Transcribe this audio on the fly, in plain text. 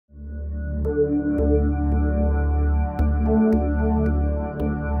With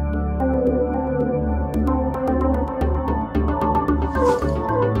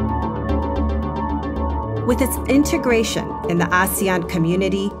its integration in the ASEAN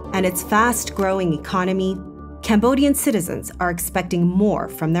community and its fast-growing economy, Cambodian citizens are expecting more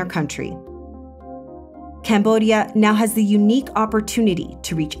from their country. Cambodia now has the unique opportunity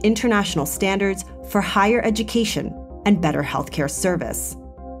to reach international standards for higher education and better healthcare service.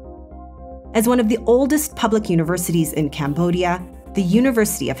 As one of the oldest public universities in Cambodia, the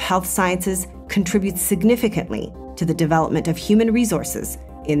University of Health Sciences contributes significantly to the development of human resources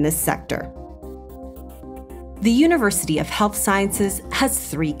in this sector. The University of Health Sciences has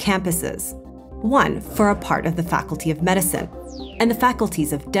 3 campuses, one for a part of the Faculty of Medicine and the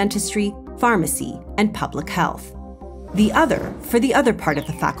faculties of Dentistry, Pharmacy, and Public Health. The other for the other part of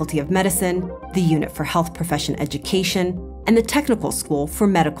the Faculty of Medicine, the Unit for Health Profession Education, and the Technical School for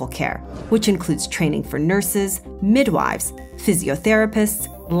Medical Care, which includes training for nurses, midwives, physiotherapists,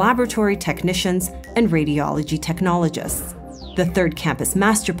 laboratory technicians, and radiology technologists. The 3rd campus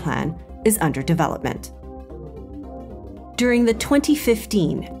master plan is under development. During the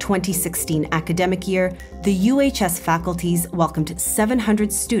 2015-2016 academic year, the UHS faculties welcomed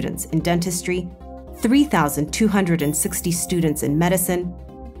 700 students in dentistry, 3,260 students in medicine,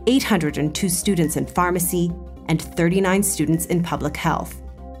 802 students in pharmacy, and 39 students in public health.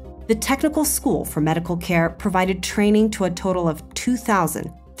 The Technical School for Medical Care provided training to a total of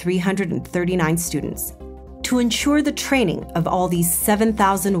 2,339 students. To ensure the training of all these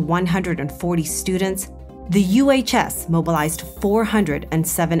 7,140 students, the UHS mobilized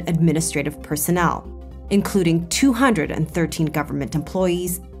 407 administrative personnel, including 213 government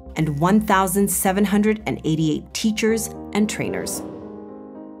employees and 1,788 teachers and trainers.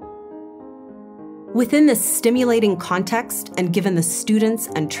 Within this stimulating context and given the students'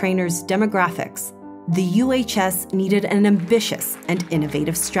 and trainers' demographics, the UHS needed an ambitious and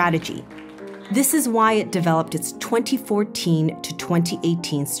innovative strategy. This is why it developed its 2014 to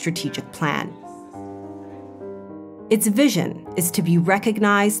 2018 strategic plan. Its vision is to be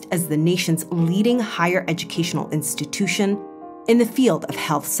recognized as the nation's leading higher educational institution in the field of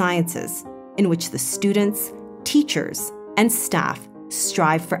health sciences, in which the students, teachers, and staff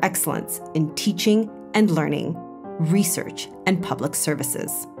strive for excellence in teaching and learning, research, and public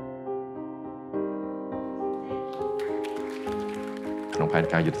services. ក្នុងផែន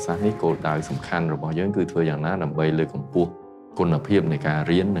ការយុទ្ធសាស្ត្រនេះគោលដៅសំខាន់របស់យើងគឺធ្វើយ៉ាងណាដើម្បីលើកកម្ពស់គុណភាពនៃការ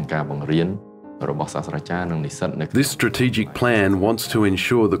រៀននិងការបង្រៀន This strategic plan wants to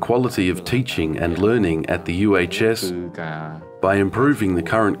ensure the quality of teaching and learning at the UHS by improving the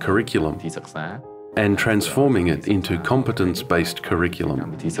current curriculum and transforming it into competence-based curriculum.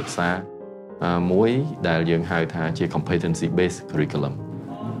 Competency-based curriculum.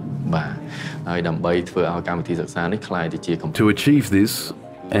 To achieve this,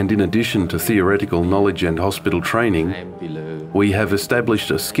 and in addition to theoretical knowledge and hospital training, we have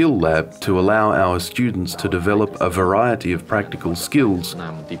established a skill lab to allow our students to develop a variety of practical skills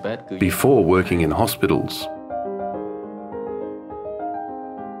before working in hospitals.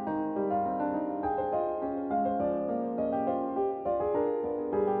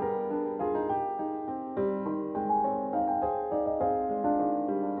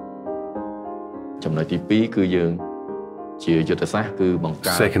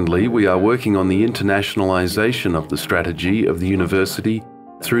 Secondly, we are working on the internationalization of the strategy of the university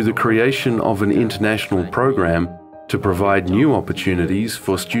through the creation of an international program to provide new opportunities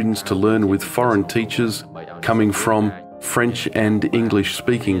for students to learn with foreign teachers coming from French and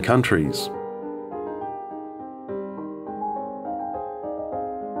English-speaking countries.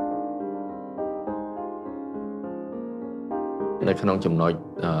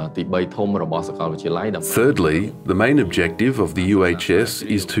 Thirdly, the main objective of the UHS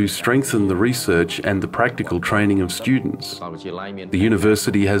is to strengthen the research and the practical training of students. The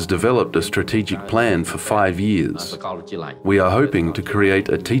university has developed a strategic plan for 5 years. We are hoping to create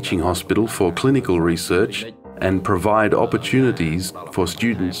a teaching hospital for clinical research and provide opportunities for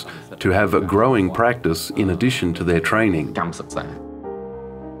students to have a growing practice in addition to their training.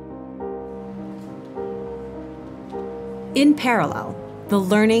 In parallel, the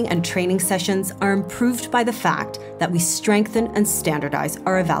learning and training sessions are improved by the fact that we strengthen and standardize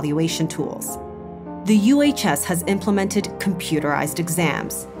our evaluation tools. The UHS has implemented computerized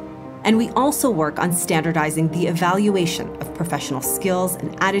exams, and we also work on standardizing the evaluation of professional skills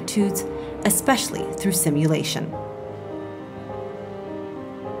and attitudes, especially through simulation.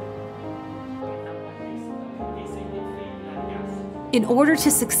 In order to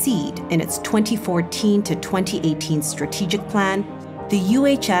succeed in its 2014 to 2018 strategic plan, the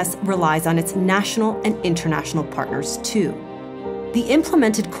UHS relies on its national and international partners too. The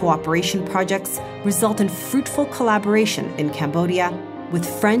implemented cooperation projects result in fruitful collaboration in Cambodia with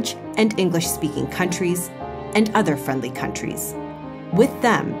French and English-speaking countries and other friendly countries. With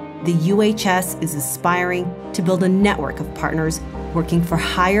them, the UHS is aspiring to build a network of partners working for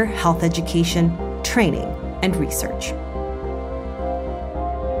higher health education, training, and research.